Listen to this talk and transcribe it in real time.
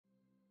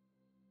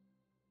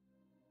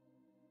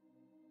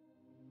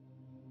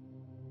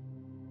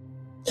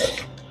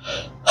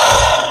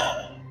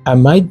I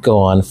might go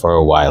on for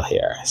a while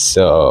here,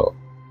 so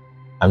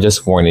I'm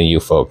just warning you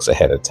folks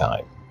ahead of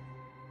time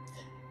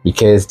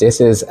because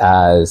this is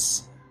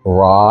as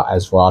raw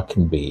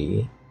can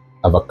be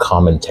of a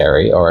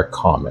commentary or a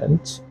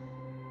comment.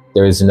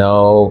 There is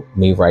no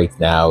me right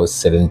now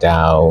sitting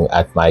down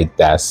at my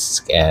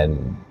desk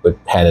and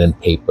with pen and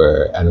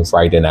paper and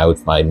writing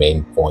out my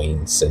main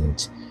points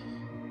and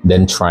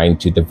then trying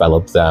to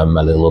develop them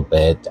a little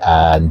bit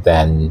and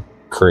then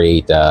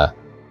create a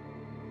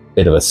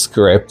bit of a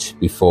script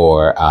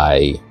before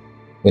I,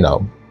 you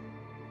know,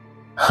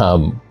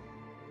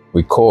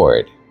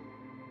 record.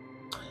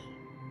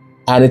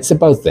 And it's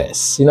about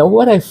this. You know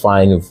what I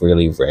find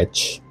really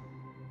rich?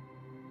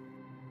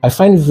 I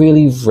find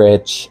really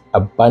rich a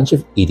bunch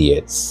of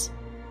idiots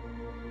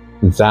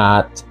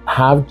that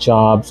have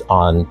jobs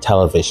on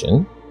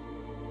television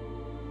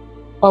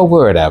or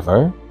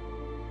wherever,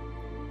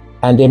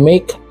 and they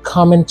make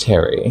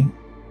commentary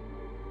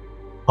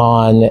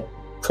on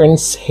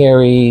Prince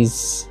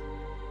Harry's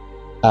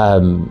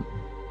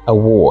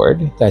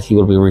award that he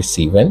will be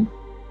receiving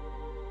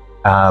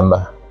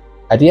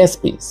at the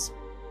ESPYs.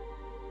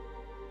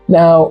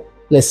 Now,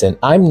 listen,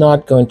 I'm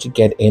not going to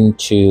get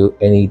into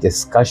any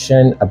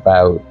discussion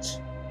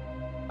about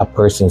a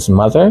person's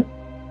mother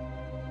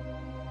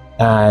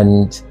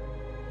and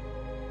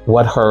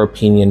what her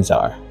opinions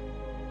are.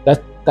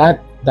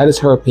 That is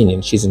her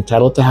opinion. She's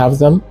entitled to have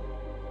them.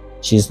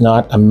 She's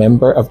not a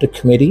member of the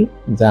committee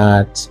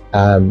that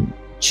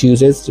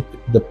chooses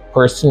the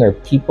person or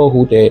people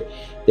who they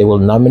will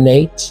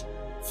nominate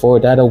for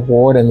that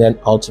award, and then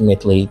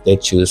ultimately they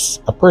choose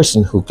a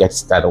person who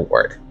gets that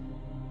award.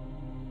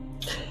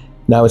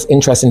 Now, it's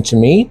interesting to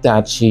me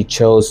that she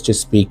chose to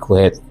speak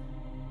with,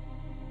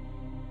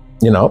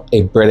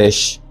 a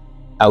British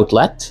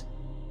outlet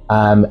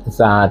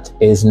that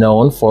is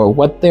known for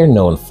what they're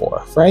known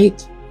for,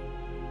 right?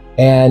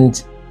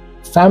 And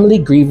family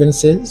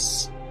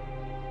grievances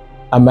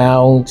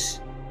among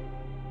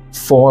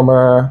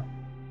former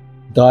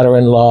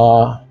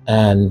daughter-in-law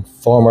and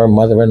former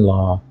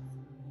mother-in-law,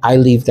 I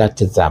leave that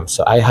to them.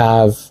 So I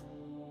have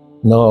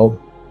no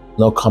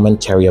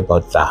commentary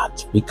about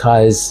that,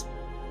 because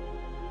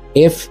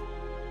if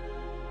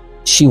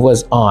she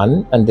was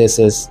on, and this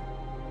is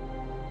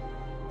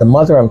the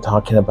mother I'm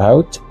talking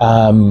about,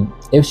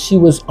 if she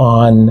was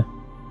on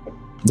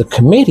the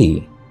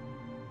committee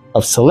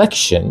of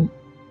selection,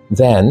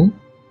 then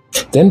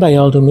by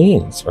all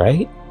means,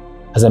 right?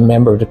 As a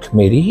member of the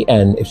committee,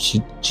 and if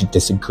she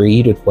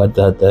disagreed with what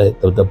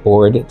the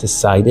board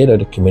decided or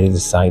the committee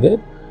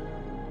decided,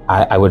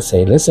 I would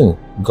say, listen,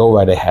 go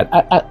right ahead.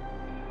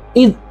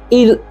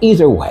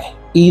 Either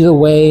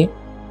way,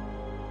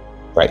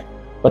 right?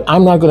 But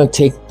I'm not going to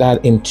take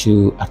that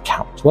into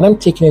account. What I'm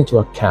taking into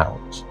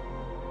account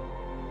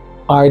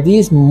are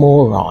these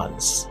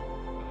morons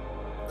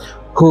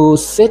who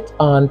sit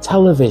on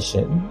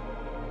television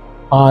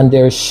on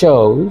their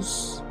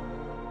shows,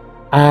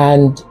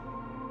 and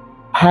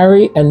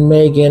Harry and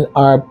Meghan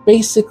are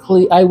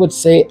basically, I would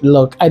say,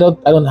 look, I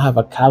don't have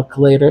a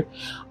calculator.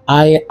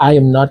 I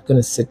am not going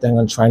to sit down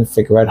and try and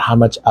figure out how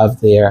much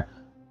of their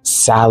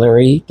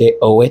salary they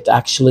owe it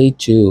actually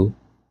to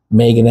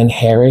Meghan and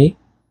Harry,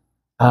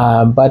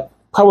 but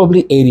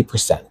probably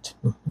 80%.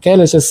 Okay,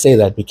 let's just say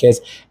that,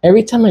 because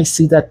every time I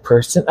see that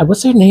person,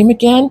 what's her name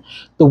again?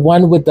 The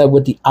one with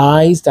the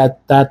eyes that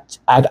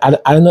I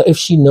don't know if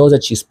she knows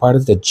that she's part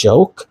of the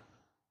joke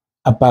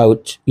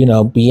about,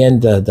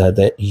 being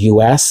the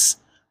US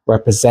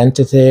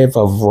representative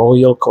of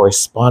royal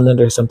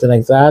correspondent or something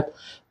like that.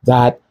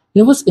 That,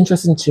 what's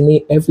interesting to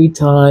me every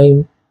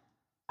time,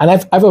 and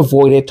I've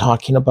avoided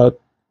talking about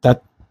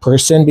that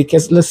person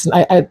because, listen,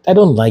 I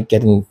don't like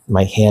getting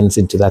my hands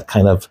into that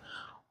kind of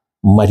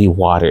muddy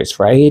waters,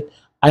 right?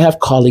 I have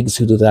colleagues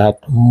who do that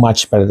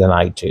much better than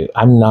I do.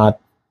 I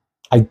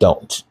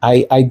don't.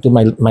 I do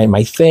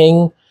my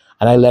thing,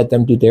 and I let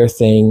them do their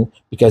thing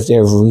because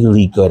they're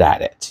really good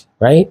at it,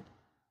 right?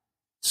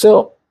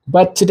 So,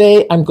 but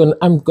today I'm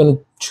gonna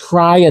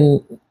try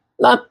and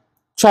not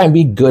try and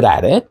be good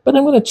at it, but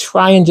I'm gonna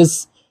try and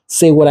just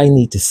say what I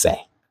need to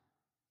say.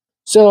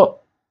 So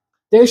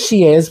there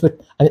she is, but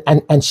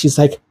and she's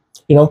like,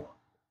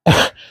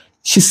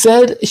 she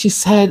said,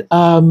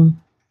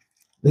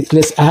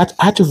 let's I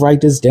had to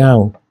write this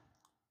down.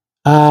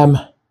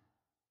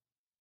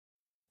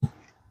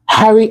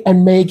 Harry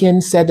and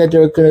Meghan said that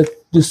they're going to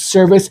do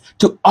service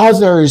to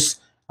others,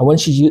 and when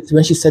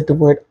she said the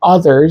word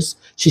others,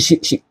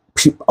 she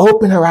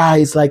opened her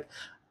eyes like,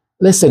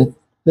 listen,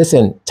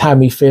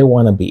 Tammy Faye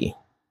wannabe.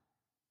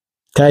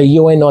 Okay,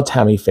 you ain't no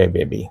Tammy Faye,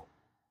 baby,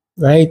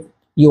 right?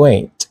 You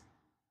ain't,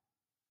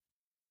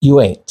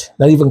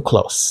 not even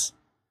close.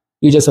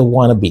 You're just a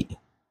wannabe.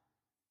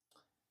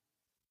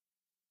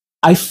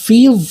 I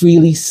feel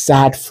really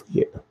sad for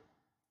you,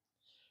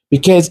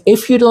 because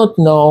if you don't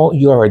know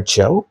you're a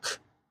joke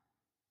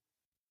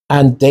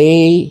and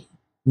they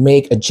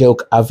make a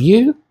joke of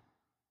you,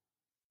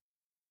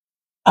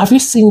 have you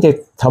seen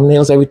the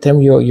thumbnails every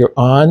time you're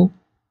on?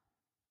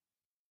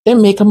 They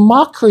make a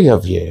mockery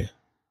of you.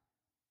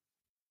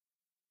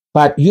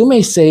 But you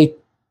may say,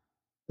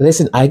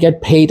 listen, I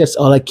get paid, that's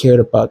all I cared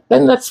about.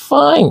 Then that's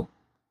fine.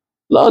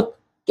 Look,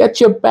 get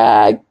your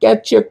bag,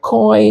 get your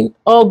coin,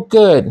 all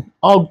good,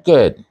 all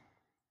good.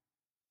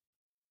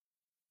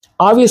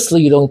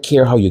 Obviously, you don't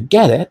care how you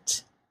get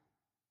it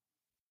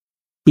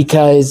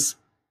because,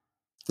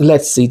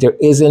 let's see, there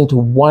isn't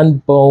one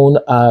bone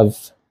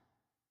of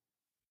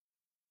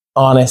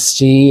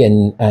honesty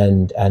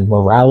and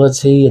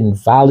morality and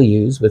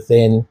values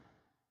within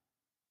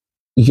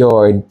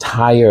your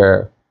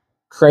entire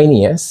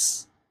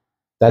cranius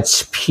that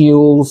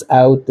spews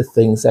out the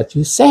things that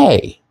you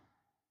say.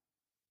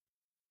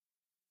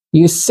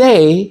 You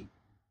say,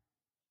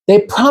 they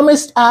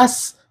promised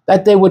us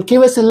that they would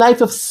give us a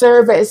life of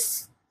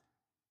service.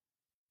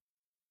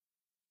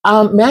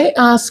 May I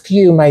ask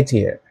you, my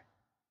dear,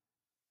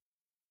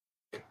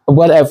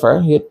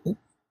 whatever,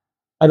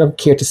 I don't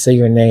care to say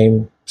your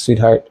name,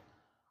 sweetheart.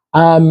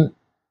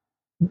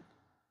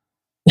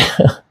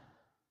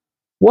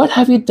 What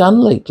have you done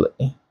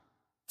lately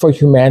for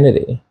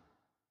humanity?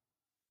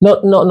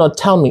 No,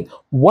 tell me,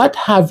 what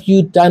have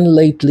you done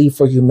lately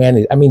for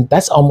humanity? I mean,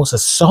 that's almost a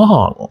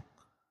song.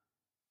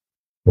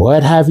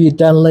 What have you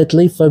done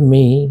lately for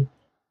me?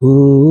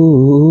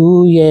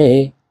 Ooh,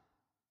 yeah.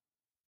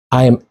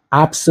 I am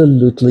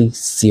absolutely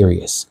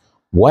serious.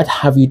 What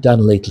have you done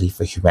lately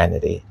for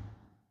humanity?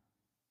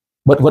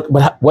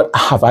 What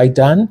have I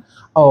done?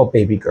 Oh,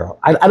 baby girl,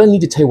 I don't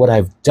need to tell you what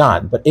I've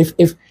done, but if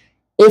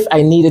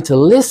I needed to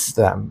list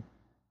them,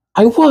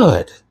 I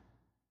would.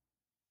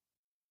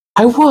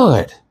 I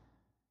would.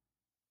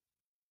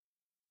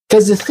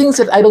 Because the things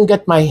that I don't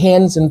get my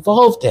hands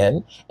involved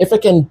in, if I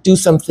can do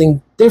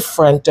something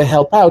different to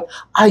help out,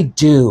 I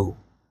do.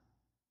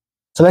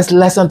 So let's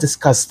not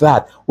discuss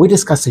that. We're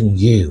discussing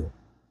you.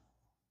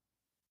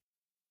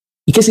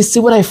 Because you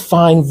see, what I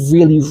find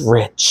really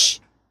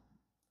rich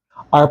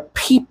are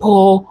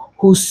people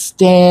who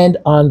stand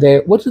on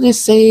their, what do they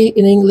say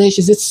in English?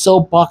 Is it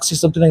soapbox or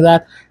something like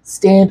that?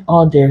 Stand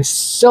on their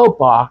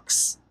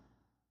soapbox.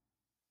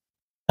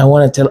 I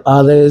want to tell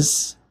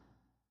others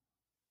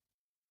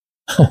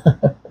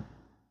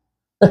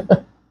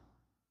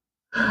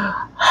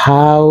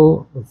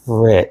how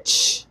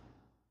rich.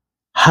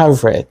 How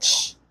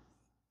rich.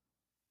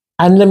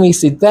 And let me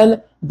see.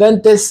 Then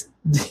this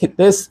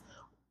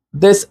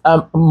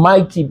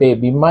Mikey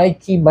baby,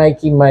 Mikey.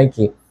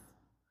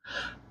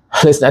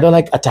 Listen, I don't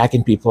like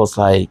attacking people's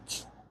like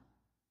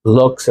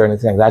looks or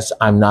anything like that.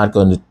 I'm not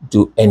going to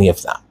do any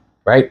of that,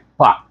 right?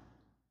 But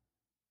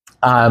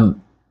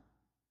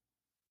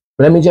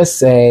let me just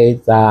say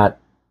that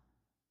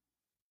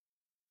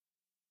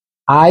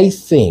I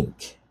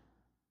think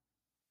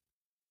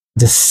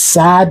the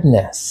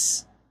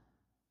sadness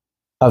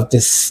of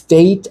the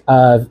state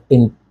of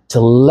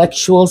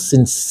intellectual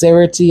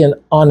sincerity and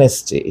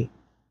honesty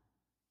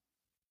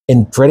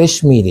in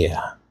British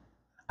media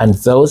and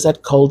those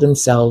that call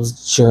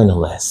themselves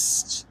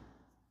journalists,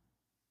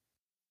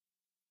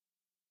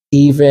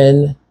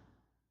 even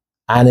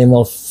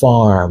Animal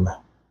Farm,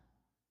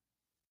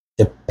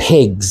 the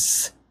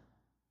pigs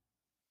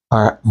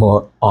are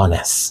more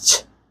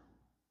honest.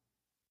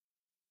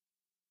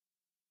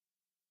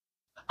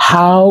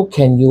 How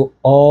can you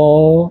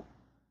all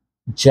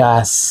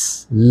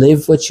just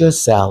live with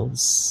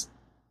yourselves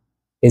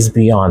is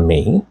beyond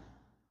me.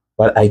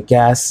 But I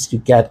guess you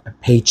get a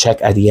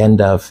paycheck at the end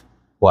of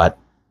what,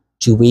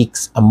 2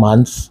 weeks, a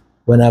month,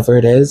 whenever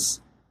it is.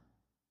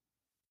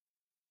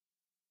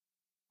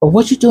 But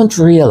what you don't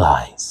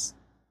realize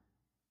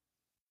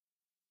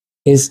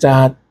is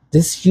that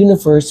this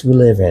universe we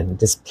live in,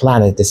 this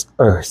planet, this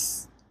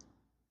earth,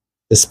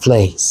 this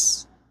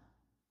place,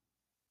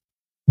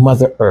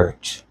 Mother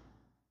Earth,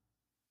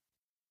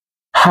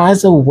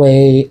 has a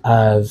way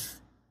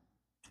of,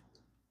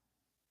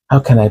 how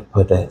can I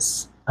put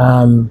this?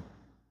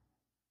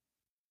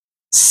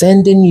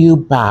 Sending you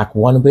back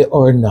one way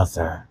or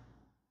another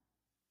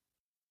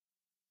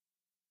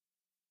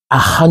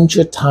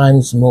 100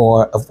 times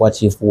more of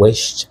what you've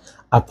wished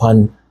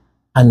upon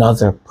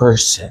another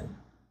person.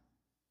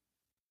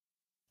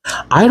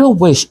 I don't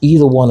wish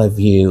either one of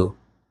you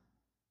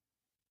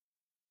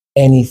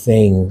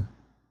anything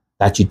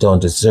that you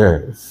don't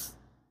deserve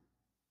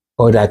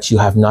or that you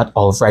have not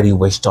already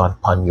wished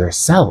upon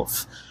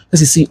yourself.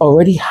 Because you see,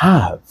 already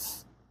have.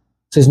 So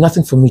there's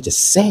nothing for me to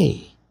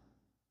say.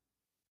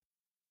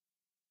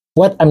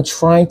 What I'm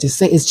trying to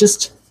say is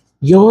just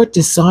your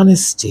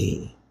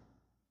dishonesty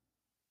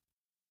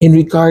in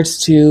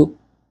regards to,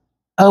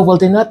 oh, well,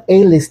 they're not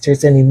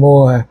A-listers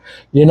anymore.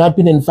 They're not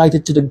being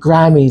invited to the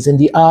Grammys and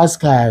the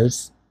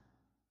Oscars.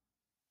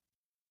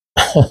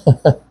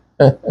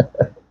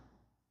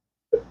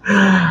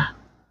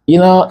 You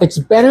know, it's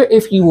better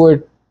if you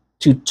were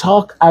to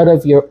talk out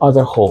of your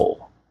other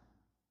hole.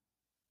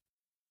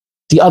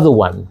 The other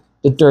one,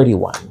 the dirty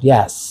one,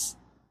 yes,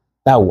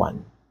 that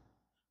one.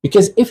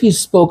 Because if you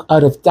spoke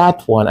out of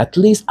that one, at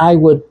least I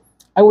would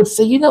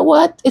say, you know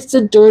what? It's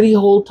a dirty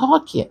hole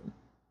talking.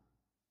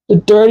 The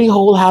dirty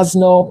hole has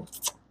no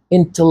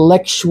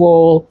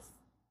intellectual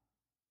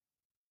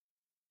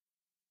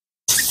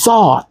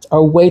thought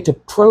or way to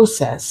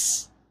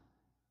process.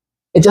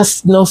 It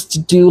just knows to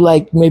do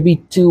like maybe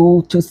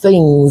two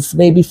things,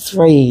 maybe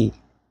three.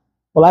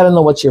 Well, I don't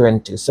know what you're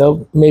into,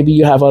 so maybe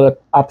you have other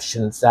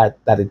options that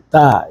it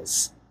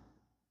does.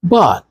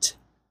 But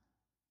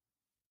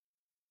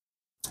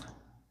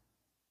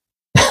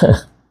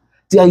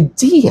the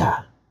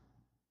idea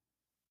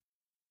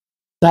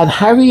that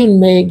Harry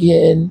and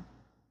Meghan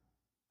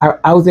are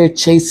out there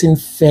chasing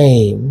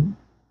fame,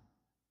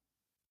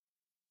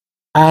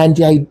 and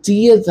the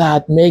idea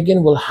that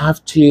Meghan will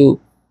have to,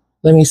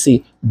 let me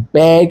see,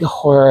 beg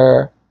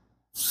her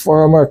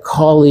former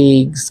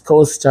colleagues,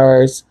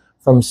 co-stars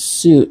from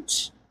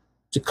Suits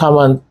to come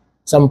on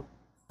some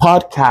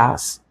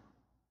podcast.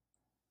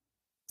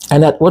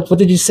 And that, what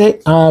did you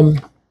say?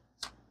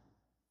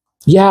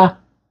 Yeah,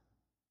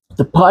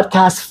 the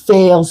podcast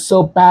failed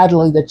so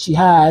badly that she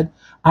had,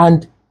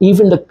 and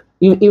even the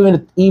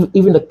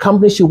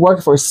company she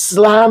worked for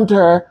slammed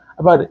her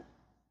about it.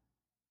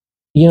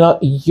 You know,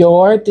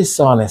 your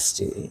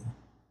dishonesty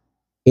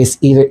is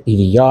either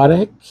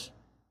idiotic,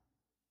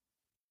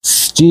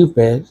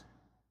 stupid,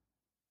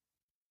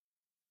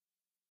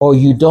 or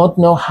you don't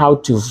know how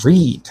to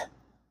read.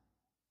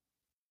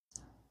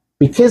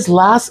 Because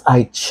last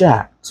I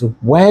checked,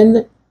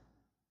 when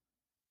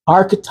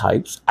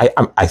archetypes,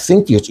 I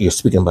think you're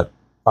speaking about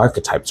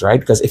archetypes, right?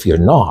 Because if you're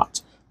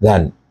not,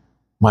 then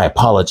my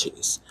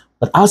apologies.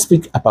 But I'll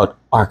speak about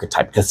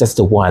archetype because that's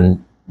the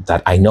one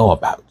that I know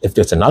about. If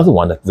there's another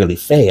one that really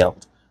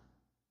failed,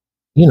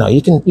 you know,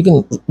 you can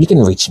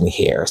reach me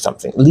here or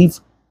something.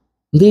 Leave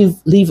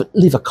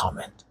a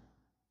comment.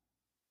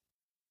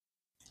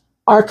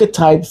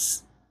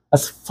 Archetypes,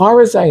 as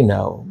far as I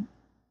know,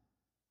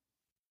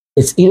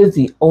 it's either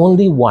the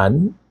only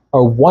one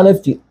or one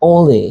of the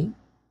only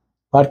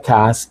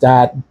podcasts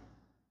that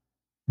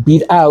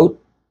beat out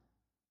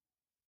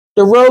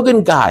the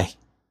Rogan guy,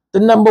 the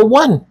number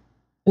one,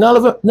 and all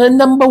of it, the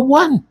number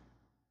one.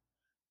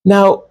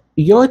 Now,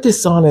 your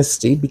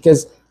dishonesty,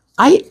 because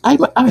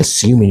I'm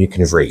assuming you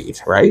can read,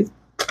 right?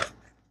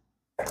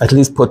 At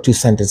least put two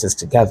sentences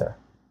together.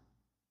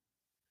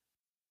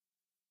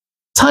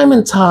 Time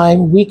and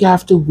time, week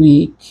after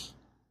week,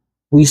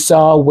 we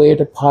saw where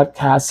the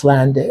podcast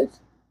landed.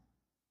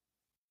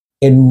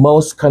 In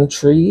most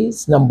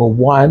countries, number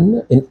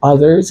one. In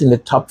others, in the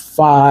top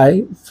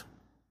 5.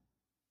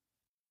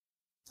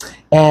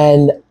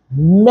 And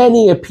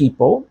many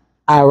people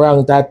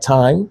around that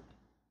time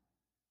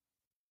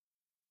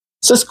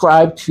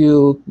subscribed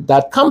to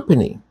that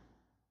company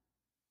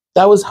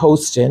that was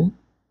hosting,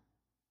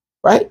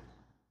 right,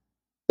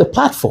 the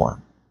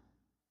platform.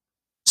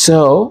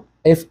 So,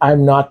 if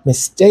I'm not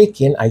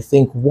mistaken, I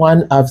think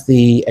one of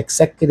the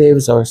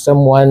executives or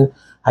someone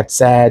had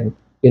said,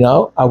 you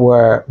know,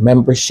 our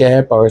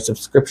membership or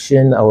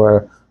subscription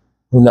or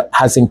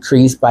has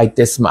increased by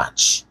this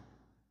much.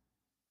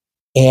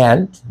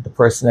 And the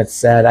person had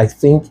said, I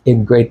think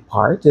in great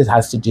part it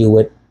has to do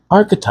with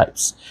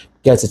archetypes,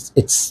 because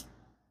it's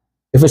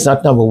if it's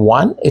not number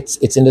one, it's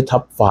in the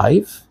top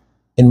 5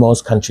 in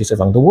most countries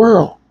around the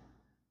world.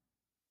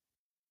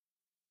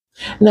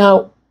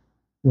 Now,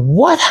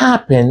 what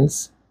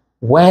happens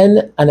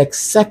when an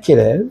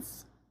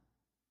executive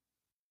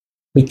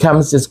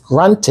becomes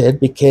disgruntled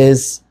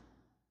because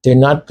they're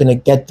not going to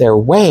get their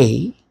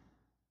way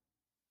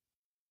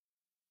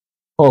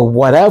or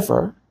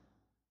whatever?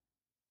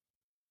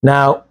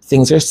 Now,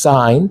 things are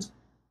signed,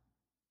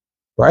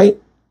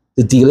 right?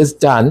 The deal is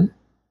done.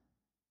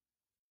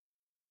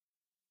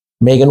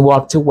 Meghan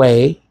walked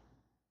away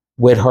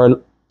with her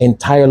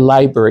entire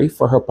library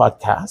for her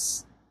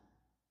podcast,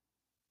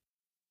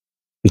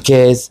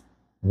 because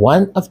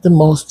one of the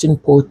most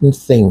important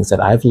things that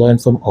I've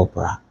learned from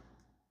Oprah,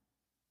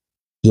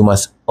 you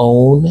must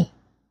own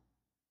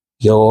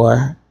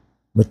your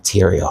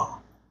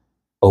material.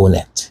 Own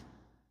it.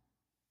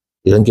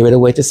 You don't give it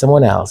away to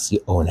someone else,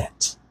 you own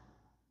it.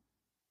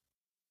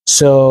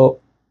 So,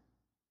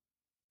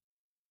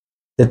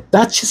 the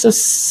Duchess of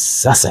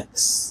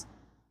Sussex,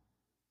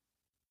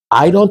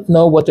 I don't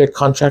know what their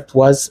contract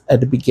was at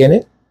the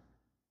beginning,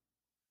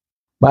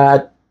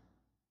 but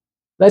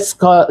let's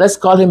call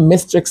him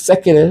Mr.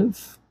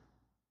 Executive,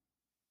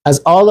 as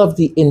all of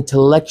the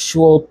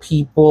intellectual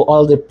people,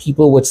 all the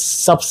people with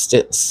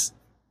substance,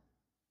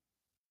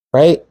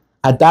 right,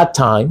 at that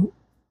time,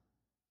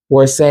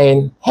 were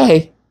saying,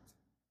 hey,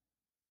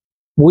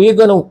 we're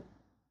going to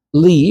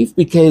leave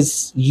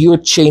because you're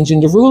changing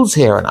the rules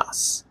here on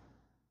us.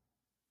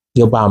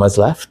 The Obamas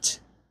left.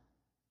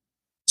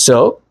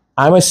 So,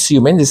 I'm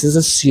assuming, this is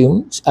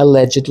assumed,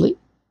 allegedly,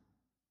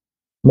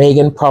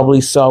 Meghan probably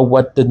saw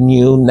what the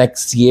new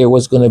next year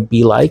was going to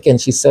be like,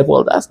 and she said,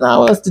 well, that's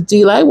not the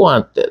deal I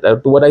wanted,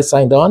 what I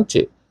signed on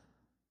to.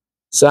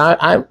 So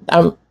I'm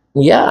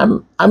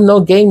no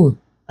game.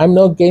 I'm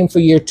no game for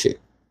year 2.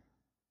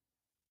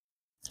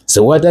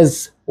 So what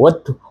does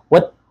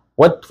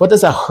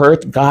a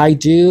hurt guy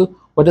do?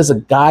 What does a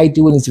guy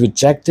do when he's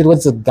rejected? What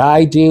does a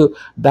guy do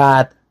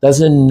that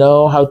doesn't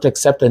know how to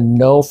accept a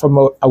no from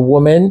a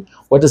woman?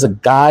 What does a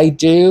guy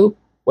do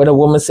when a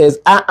woman says,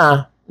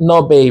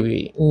 no,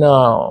 baby,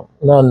 no,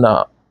 no,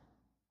 no.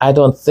 I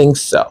don't think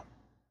so.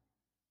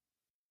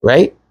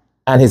 Right?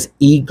 And his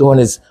ego and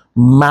his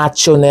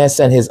macho-ness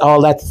and his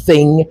all that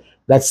thing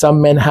that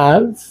some men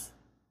have.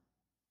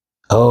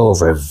 Oh,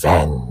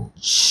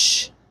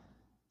 revenge.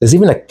 There's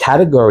even a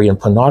category in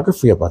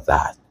pornography about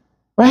that,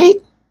 right?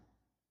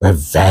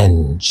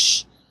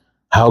 Revenge.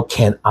 How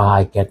can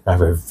I get my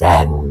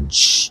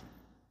revenge?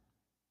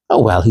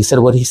 Oh, well, he said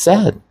what he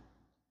said.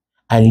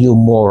 And you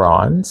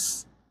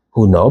morons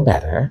who know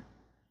better,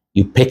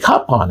 you pick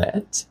up on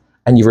it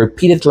and you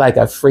repeat it like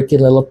a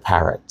freaking little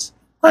parrot.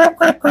 Quack,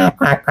 quack, quack,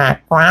 quack,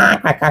 quack,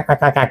 quack, quack, quack,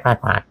 quack, quack,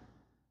 quack, quack.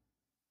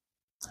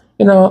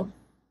 You know,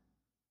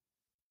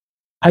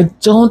 I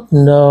don't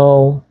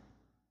know.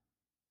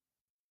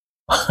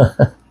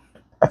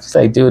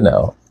 Actually, I do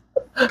know.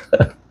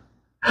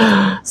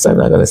 So I'm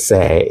not going to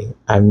say.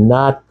 I'm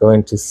not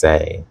going to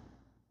say.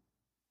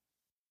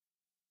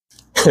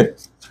 So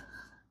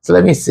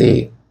let me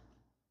see.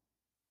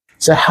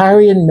 So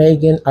Harry and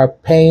Meghan are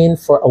paying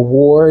for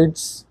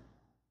awards.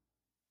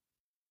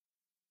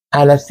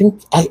 And I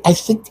think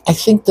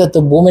that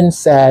the woman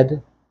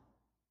said,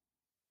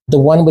 the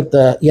one with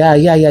the,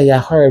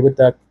 her with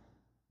the,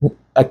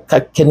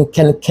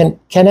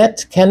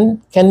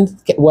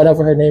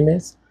 whatever her name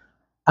is.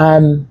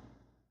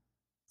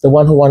 The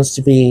one who wants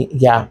to be,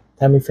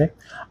 Tammy Faye.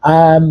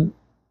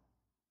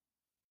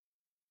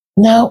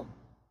 Now,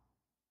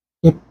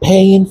 you're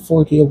paying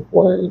for the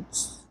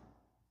awards.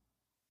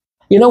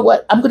 You know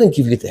what? I'm going to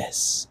give you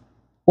this.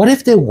 What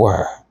if they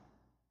were?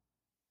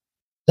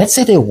 Let's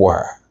say they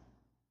were.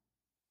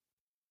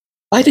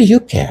 Why do you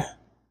care?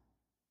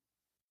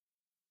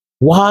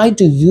 Why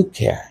do you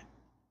care?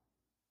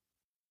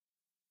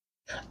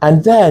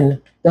 And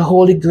then the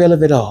holy grail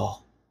of it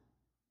all,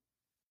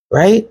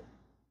 right?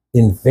 The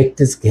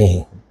Invictus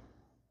Game.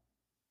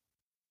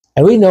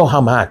 And we know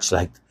how much,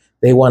 like,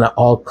 they want to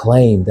all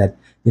claim that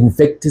the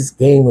Invictus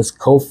Game was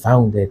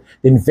co-founded.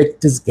 The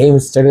Invictus Game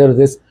started out of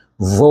this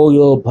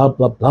royal blah,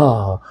 blah,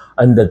 blah,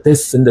 and the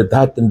this and the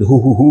that and the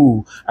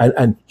who,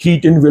 and he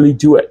didn't really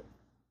do it.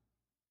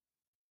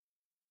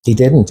 He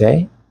didn't,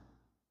 eh?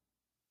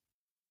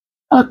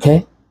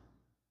 Okay.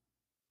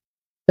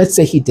 Let's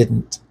say he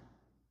didn't.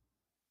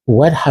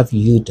 What have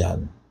you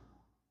done?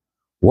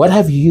 What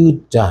have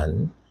you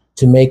done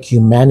to make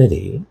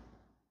humanity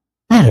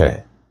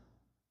better?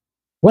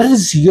 What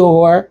is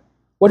your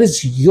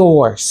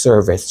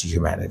service to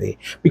humanity?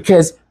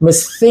 Because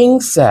Miss Thing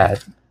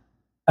said,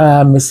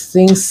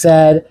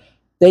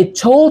 they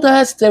told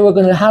us they were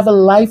going to have a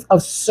life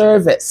of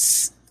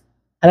service.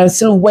 And I'm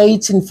still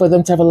waiting for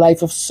them to have a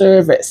life of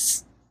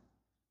service.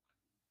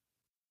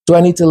 Do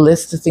I need to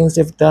list the things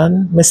they've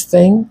done, Miss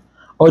Thing?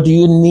 Or do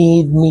you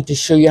need me to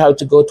show you how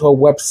to go to a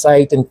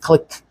website and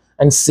click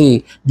and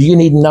see? Do you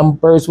need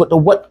numbers?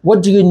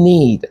 What do you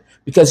need?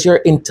 Because your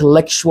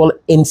intellectual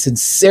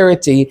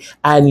insincerity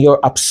and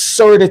your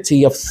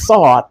absurdity of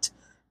thought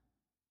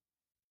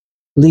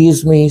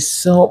leaves me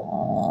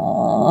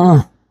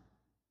so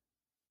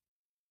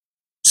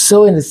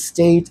in a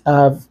state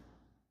of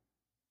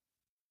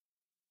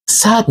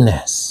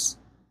sadness.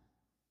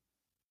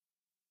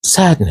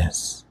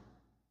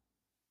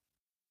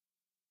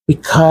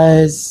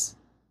 Because,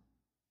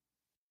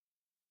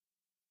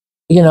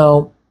 you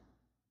know,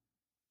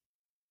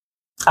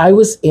 I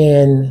was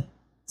in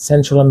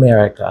Central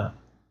America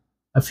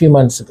a few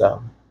months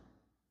ago.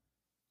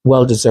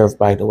 Well deserved,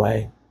 by the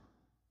way.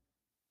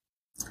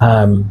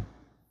 Time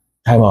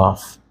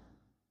off.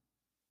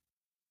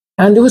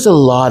 And there was a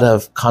lot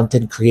of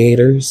content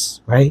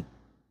creators, right?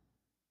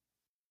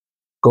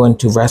 Going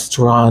to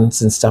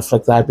restaurants and stuff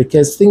like that,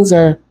 because things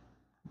are,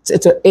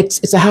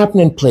 it's a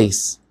happening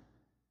place.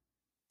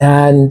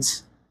 And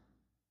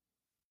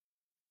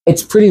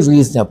it's pretty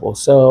reasonable.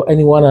 So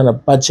anyone on a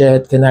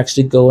budget can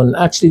actually go and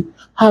actually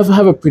have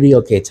a pretty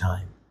okay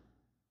time.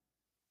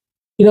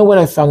 You know what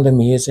I found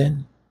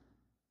amusing?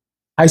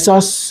 I saw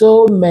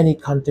so many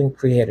content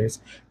creators.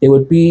 They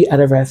would be at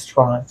a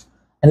restaurant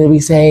and they'd be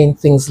saying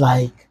things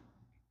like,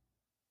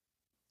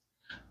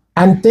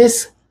 and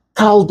this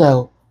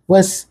caldo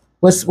was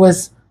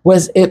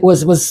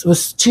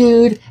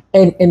stewed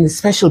in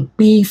special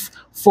beef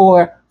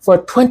for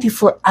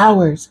 24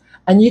 hours.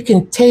 And you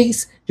can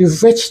taste the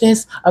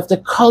richness of the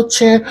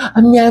culture.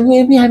 And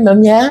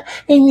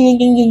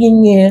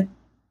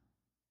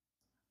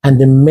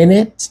the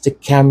minute the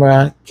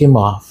camera came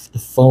off, the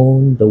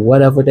phone, the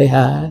whatever they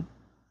had,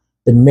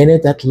 the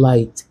minute that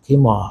light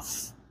came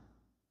off,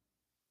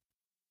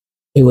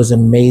 it was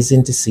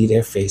amazing to see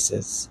their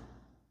faces.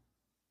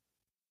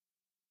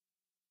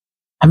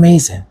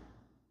 Amazing.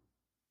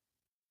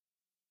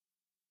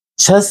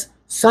 Just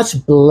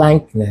such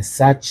blankness,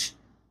 such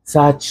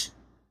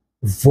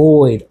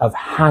void of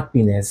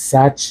happiness,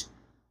 such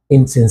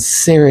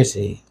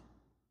insincerity,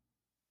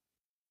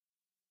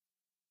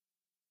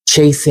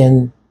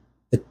 chasing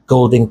the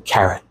golden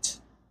carrot,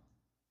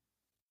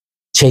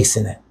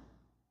 chasing it.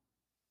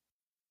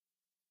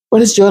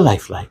 What is your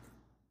life like?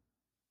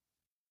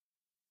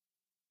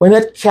 When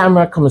that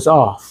camera comes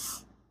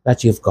off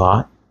that you've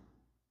got,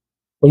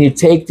 when you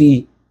take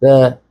the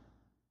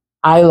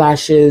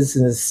eyelashes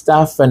and the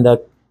stuff and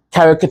the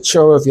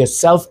caricature of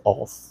yourself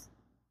off,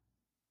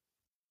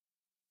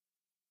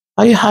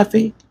 are you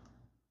happy?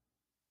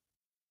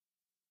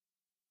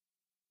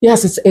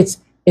 Yes,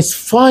 it's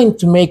fine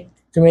to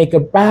make a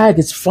bag.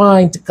 It's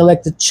fine to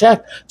collect a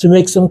check, to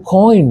make some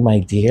coin, my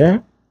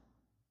dear.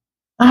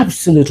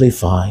 Absolutely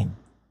fine.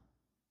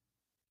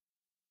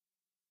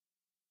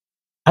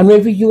 And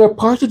maybe you are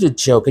part of the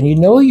joke and you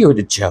know you're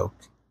the joke.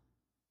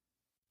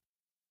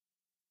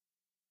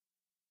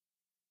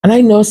 And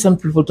I know some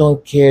people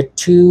don't care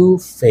two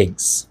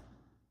figs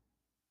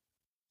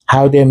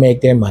how they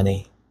make their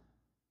money.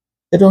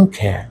 They don't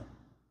care.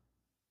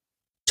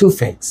 Two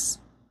figs.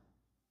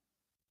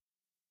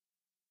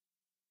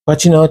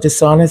 But you know,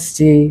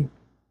 dishonesty,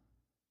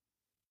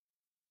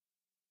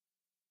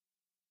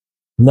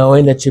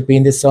 knowing that you're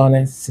being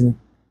dishonest and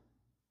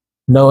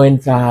knowing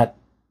that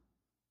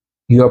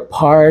you're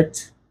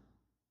part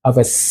of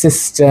a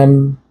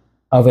system,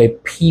 of a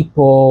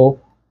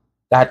people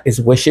that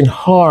is wishing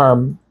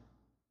harm,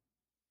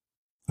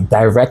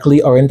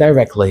 directly or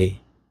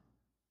indirectly,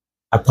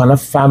 upon a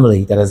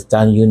family that has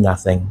done you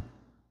nothing.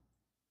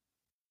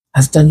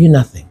 Has done you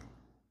nothing.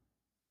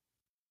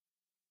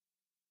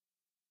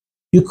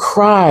 You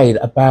cried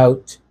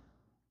about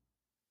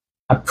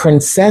a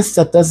princess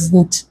that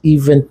doesn't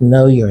even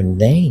know your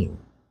name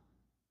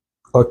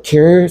or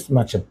cares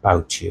much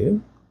about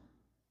you,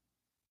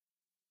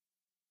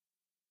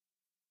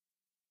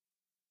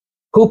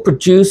 who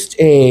produced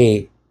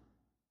this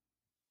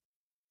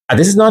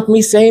is not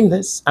me saying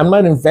this, I'm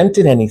not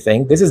inventing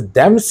anything, this is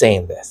them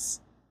saying this,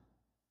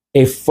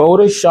 a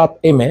Photoshop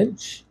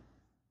image.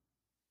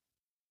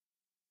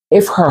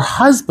 If her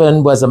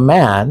husband was a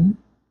man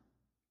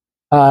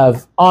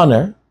of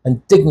honor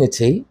and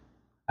dignity,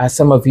 as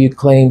some of you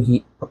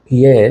claim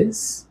he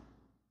is,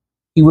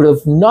 he would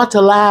have not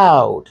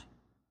allowed,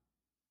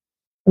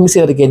 let me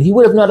say that again, he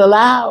would have not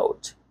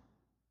allowed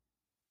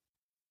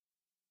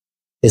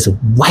his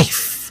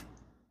wife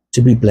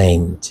to be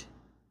blamed.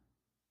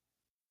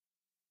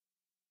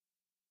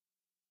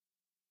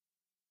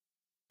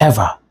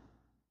 Ever.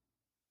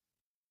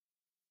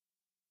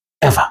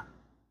 Ever.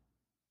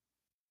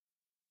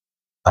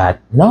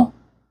 But no.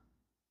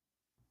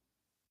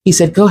 He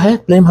said, go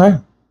ahead, blame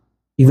her.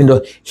 Even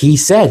though he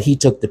said he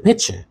took the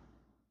picture.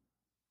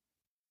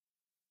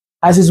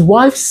 As his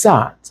wife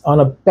sat on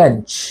a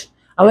bench,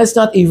 and let's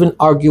not even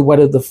argue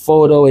whether the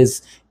photo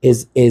is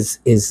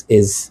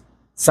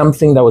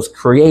something that was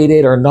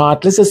created or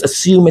not. Let's just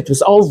assume it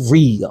was all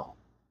real.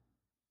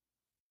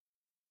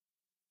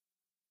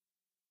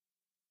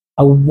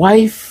 A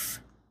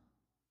wife,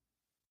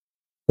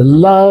 the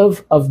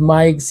love of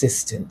my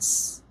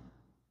existence,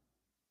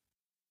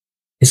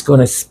 is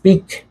going to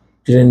speak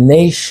to the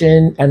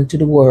nation and to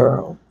the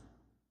world.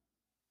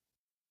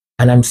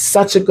 And I'm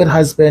such a good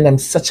husband, I'm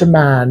such a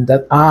man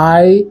that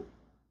I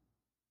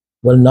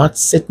will not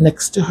sit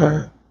next to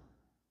her.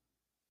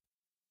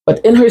 But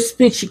in her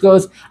speech, she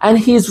goes, and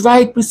he's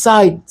right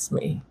beside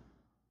me.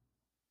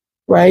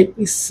 Right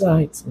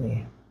beside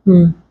me.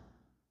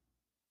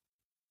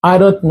 I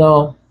don't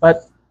know,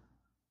 but,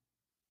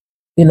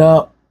 you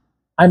know,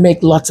 I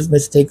make lots of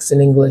mistakes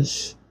in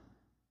English.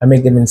 I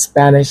make them in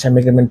Spanish, I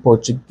make them in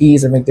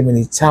Portuguese, I make them in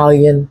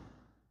Italian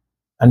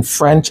and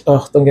French.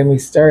 Oh, don't get me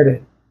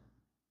started.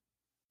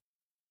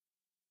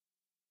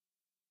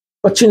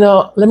 But you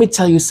know, let me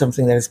tell you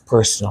something that is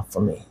personal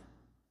for me.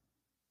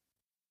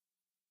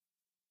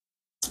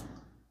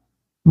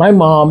 My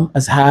mom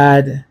has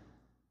had,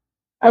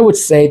 I would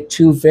say,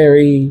 two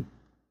very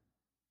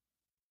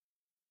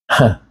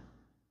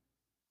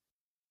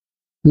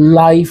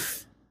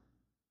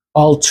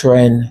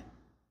life-altering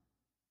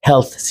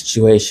health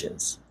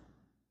situations.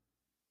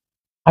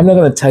 I'm not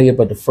going to tell you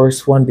about the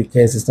first one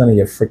because it's none of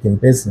your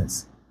freaking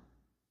business.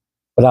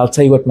 But I'll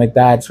tell you what my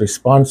dad's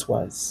response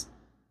was.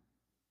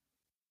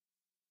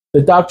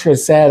 The doctor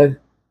said,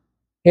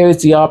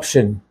 here's the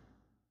option.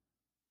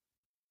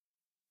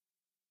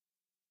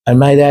 And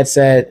my dad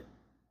said,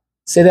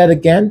 say that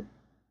again.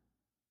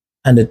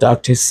 And the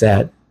doctor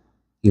said,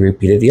 he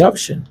repeated the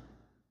option.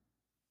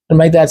 And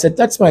my dad said,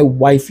 that's my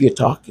wife you're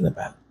talking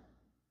about.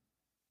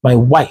 My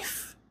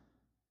wife.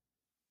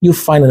 You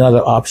find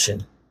another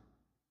option.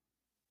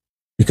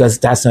 Because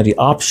that's not the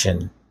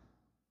option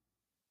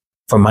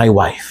for my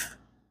wife.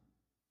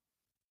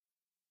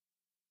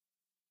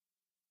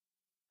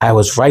 I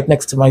was right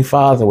next to my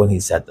father when he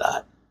said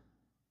that.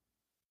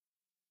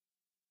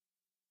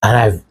 And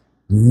I've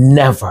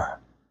never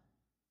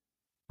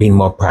been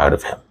more proud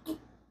of him.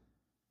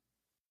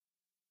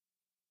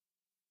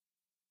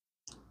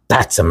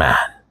 That's a man.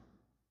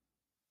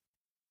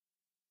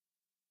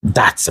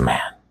 That's a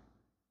man.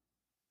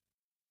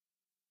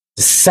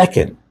 The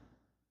second,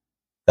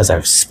 as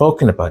I've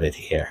spoken about it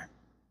here,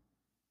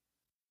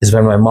 is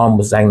when my mom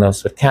was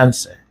diagnosed with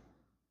cancer.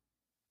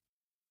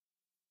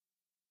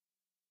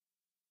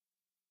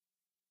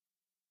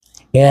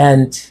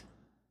 And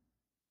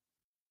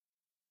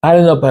I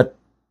don't know about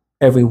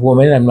every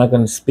woman. I'm not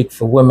going to speak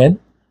for women.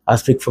 I'll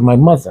speak for my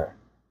mother.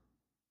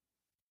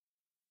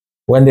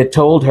 When they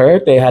told her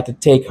they had to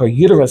take her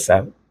uterus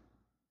out,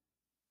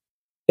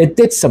 it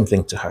did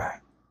something to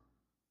her.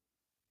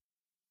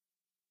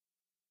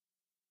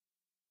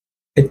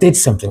 It did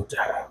something to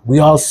her. We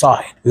all saw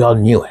it. We all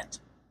knew it.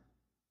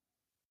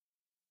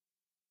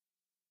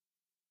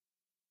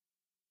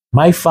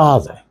 My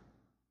father,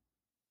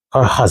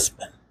 her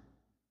husband,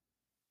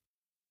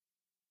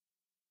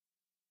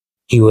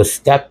 he was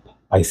step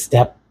by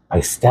step by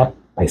step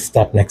by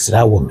step next to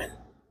that woman.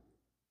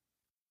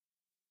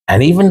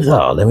 And even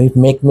though, let me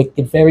make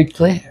it very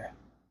clear,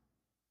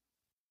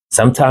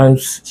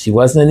 sometimes she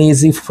wasn't an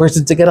easy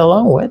person to get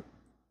along with.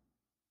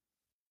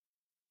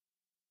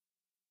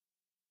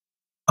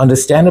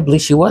 Understandably,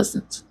 she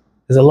wasn't.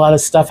 There's a lot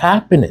of stuff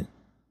happening.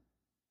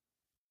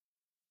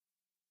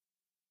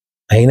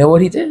 And you know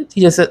what he did? He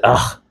just said,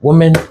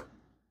 woman.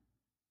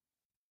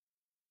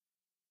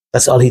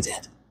 That's all he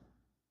did.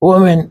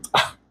 Woman.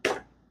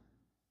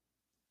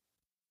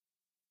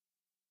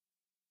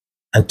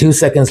 And 2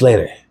 seconds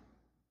later,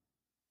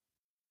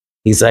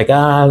 he's like,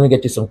 let me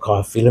get you some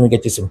coffee. Let me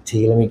get you some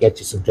tea. Let me get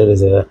you some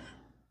da-da-da.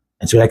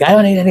 And she's like, I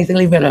don't need anything.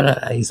 Leave me alone.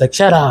 He's like,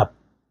 shut up.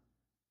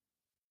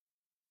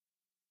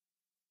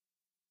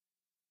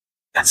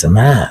 That's a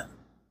man.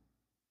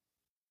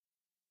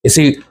 You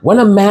see, when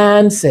a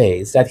man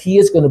says that he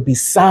is going to be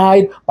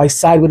side by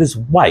side with his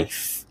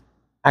wife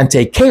and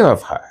take care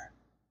of her,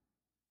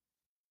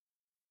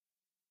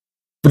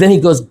 but then he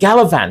goes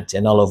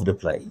gallivanting all over the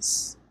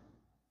place,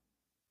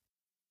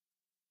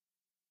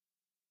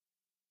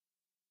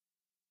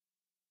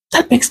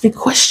 that makes me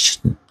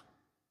question.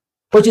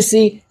 But you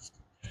see,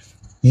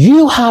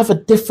 you have a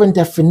different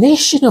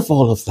definition of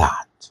all of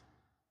that.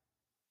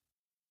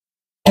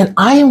 And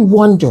I am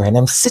wondering,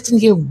 I'm sitting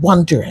here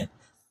wondering,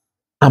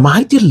 am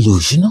I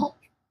delusional?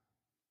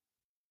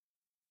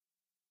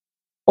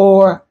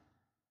 Or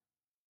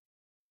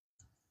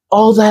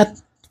all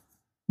that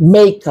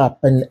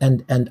makeup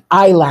and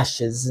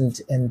eyelashes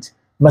and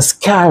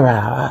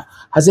mascara,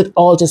 has it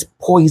all just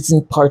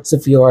poisoned parts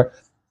of your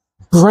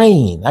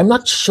brain? I'm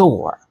not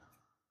sure.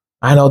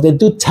 I know they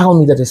do tell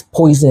me that there's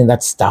poison in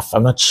that stuff.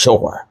 I'm not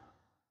sure.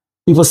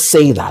 People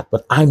say that,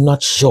 but I'm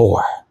not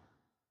sure.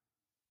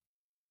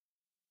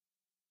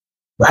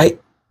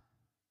 Right?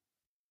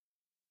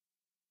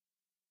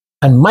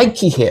 And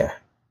Mikey here.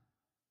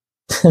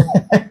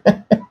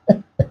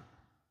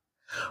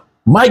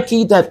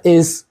 Mikey, that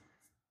is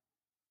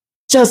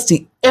just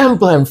the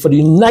emblem for the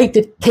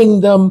United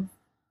Kingdom.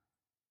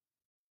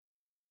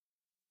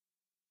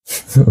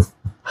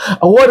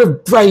 A word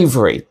of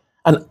bravery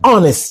and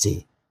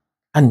honesty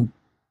and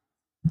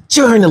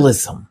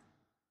journalism.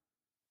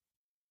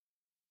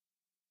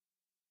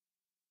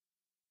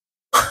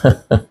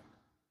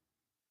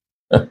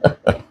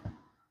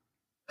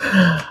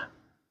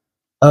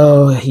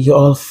 Oh, you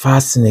all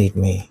fascinate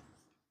me.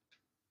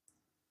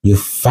 You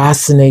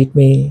fascinate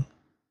me.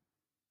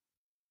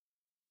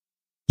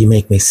 You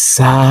make me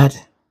sad.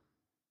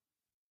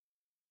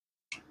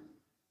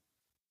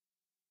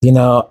 You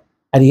know,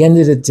 at the end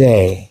of the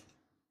day,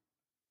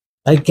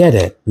 I get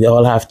it. We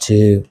all have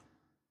to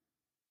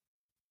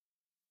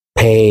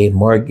pay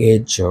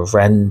mortgage or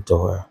rent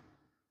or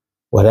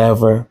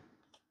whatever.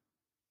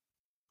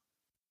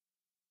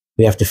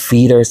 We have to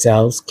feed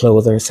ourselves,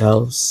 clothe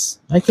ourselves.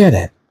 I get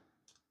it.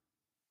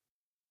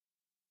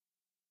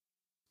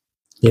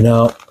 You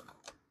know,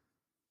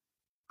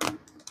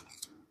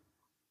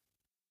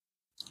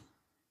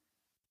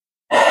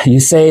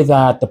 you say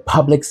that the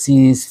public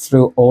sees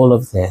through all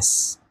of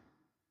this.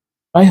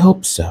 I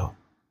hope so.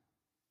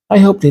 I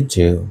hope they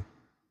do.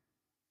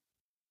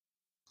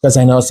 Because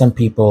I know some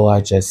people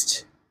are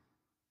just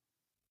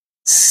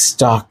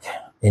stuck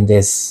in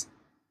this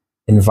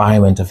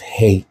environment of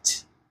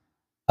hate,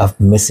 of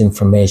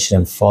misinformation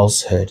and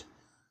falsehood,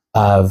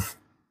 of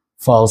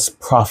false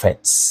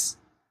prophets.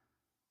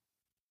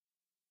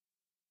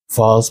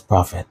 False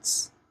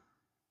prophets.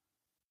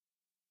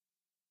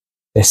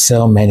 There's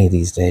so many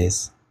these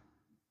days.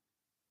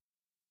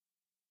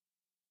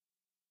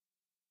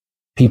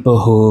 People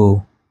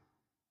who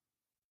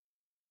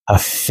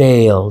have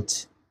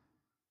failed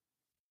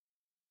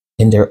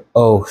in their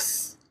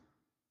oath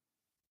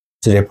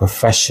to their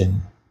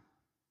profession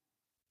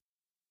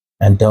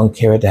and don't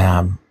care a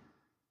damn.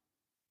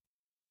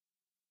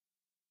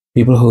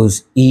 People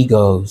whose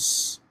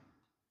egos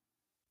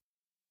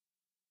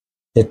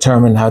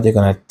determine how they're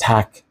going to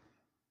attack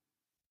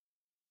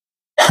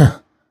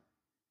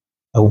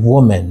a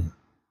woman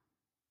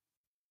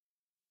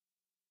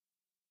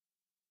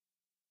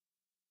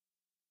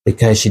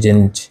because she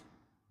didn't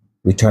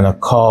return a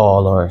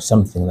call or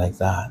something like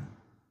that.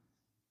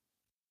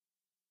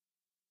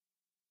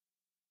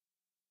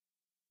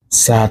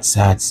 Sad,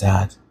 sad,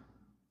 sad.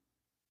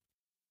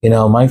 You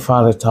know, my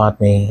father taught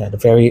me at a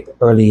very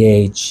early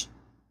age.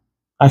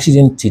 Actually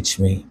didn't teach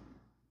me.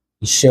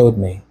 He showed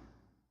me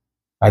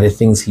by the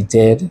things he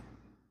did,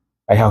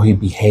 by how he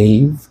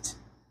behaved,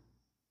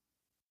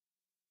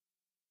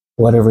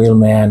 what a real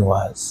man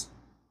was.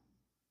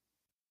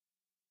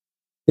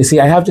 You see,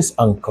 I have this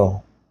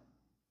uncle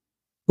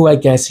who I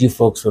guess you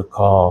folks would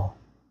call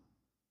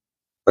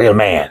Real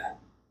man,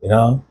 you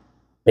know?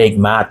 Big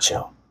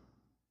macho.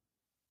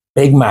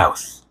 Big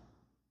mouth.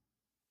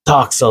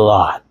 Talks a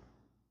lot.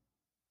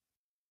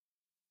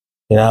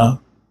 You know?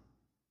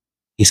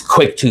 He's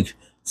quick to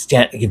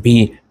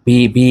be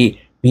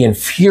in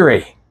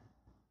fury.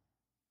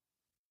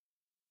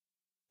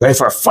 Ready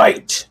for a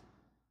fight.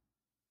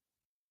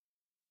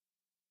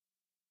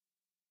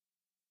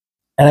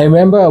 And I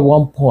remember at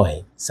one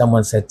point,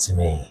 someone said to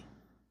me,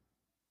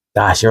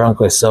 gosh, your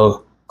uncle is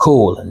so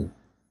cool and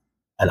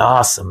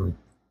awesome.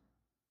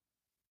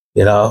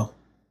 You know,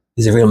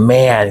 he's a real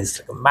man. He's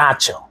like a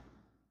macho.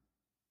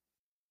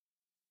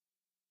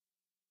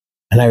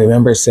 And I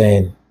remember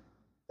saying,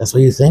 that's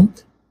what you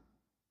think?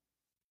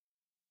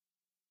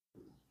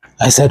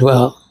 I said,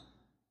 well,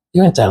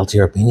 you're entitled to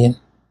your opinion.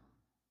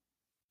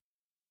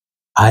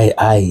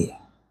 I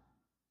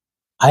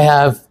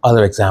have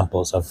other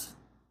examples of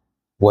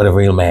what a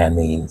real man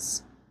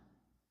means.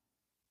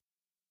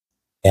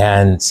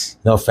 And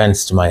no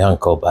offense to my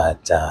uncle,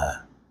 but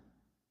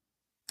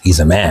he's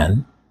a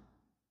man.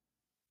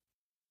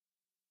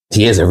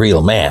 He is a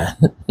real man,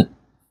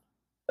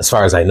 as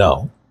far as I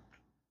know.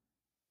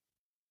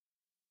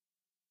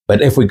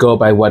 But if we go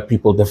by what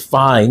people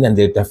define and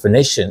their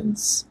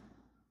definitions,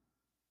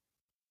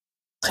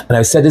 and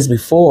I've said this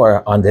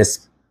before on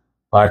this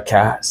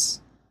podcast,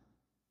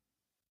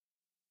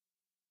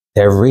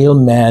 they're real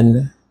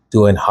men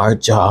doing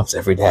hard jobs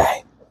every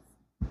day.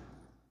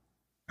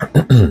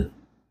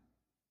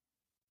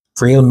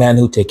 Real men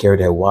who take care of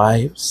their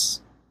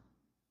wives.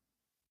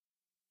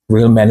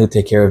 Real men who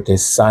take care of their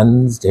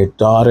sons, their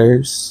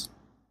daughters.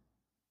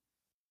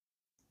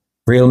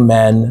 Real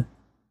men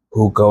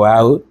who go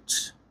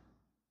out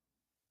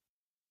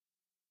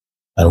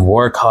and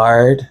work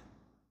hard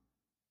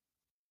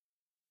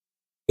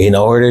in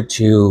order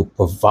to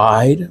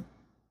provide,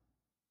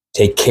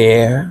 take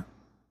care.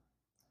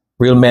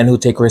 Real men who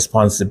take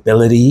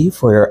responsibility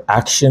for their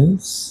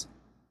actions.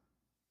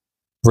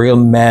 Real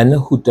men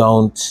who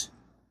don't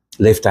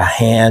lift a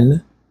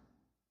hand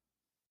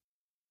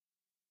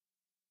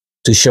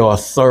to show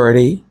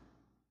authority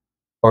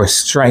or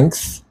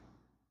strength.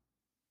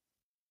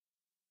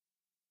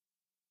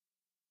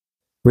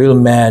 Real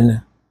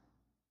men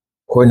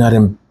who are not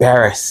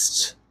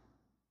embarrassed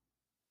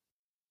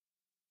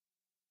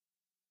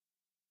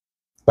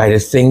by the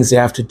things they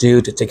have to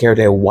do to take care of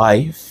their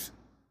wife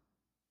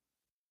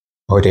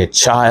or their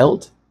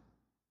child,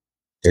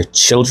 their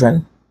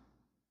children.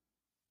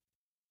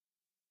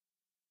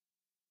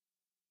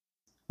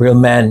 Real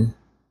men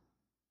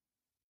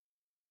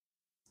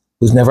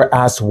who's never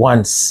asked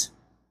once,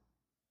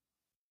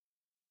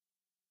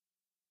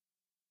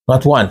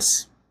 not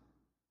once,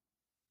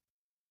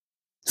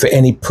 for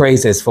any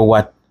praises for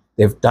what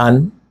they've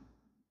done.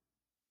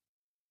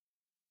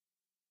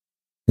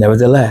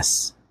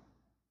 Nevertheless,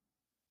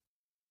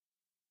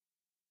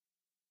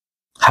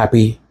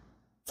 happy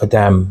for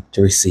them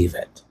to receive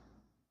it.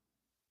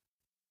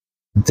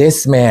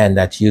 This man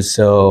that you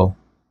so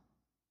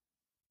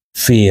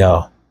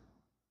feel,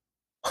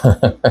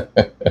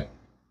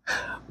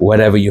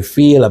 whatever you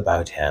feel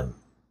about him,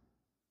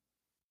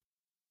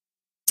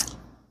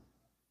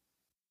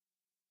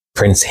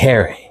 Prince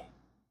Harry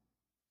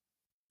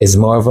is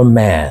more of a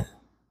man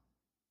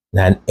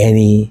than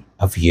any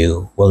of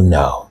you will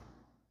know,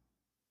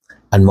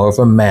 and more of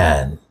a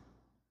man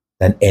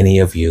than any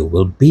of you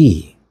will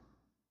be,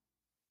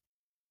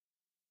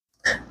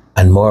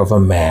 and more of a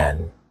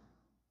man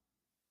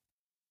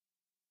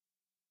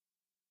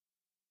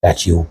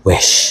that you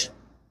wish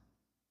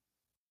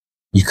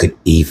you could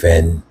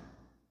even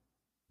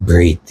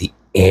breathe the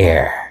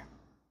air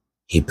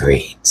he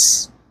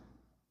breathes.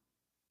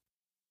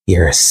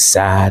 You're a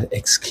sad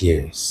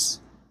excuse,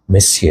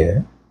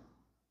 monsieur,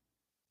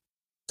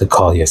 to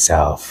call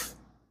yourself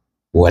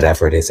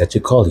whatever it is that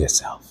you call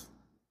yourself.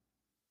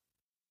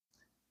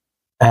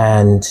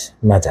 And,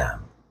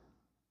 madame,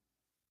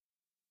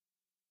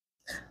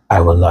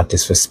 I will not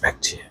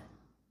disrespect you.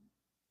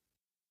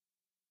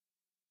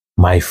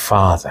 My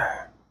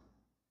father,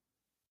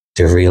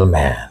 the real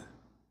man,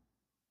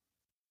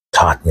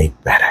 taught me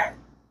better.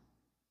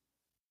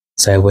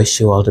 So I wish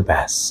you all the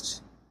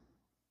best,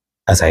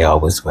 as I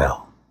always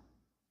will.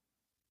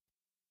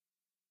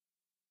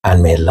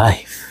 And may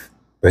life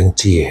bring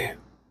to you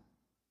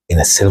in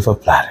a silver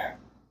platter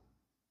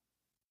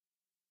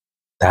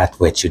that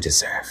which you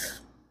deserve.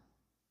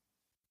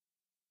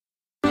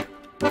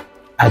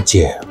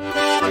 Adieu.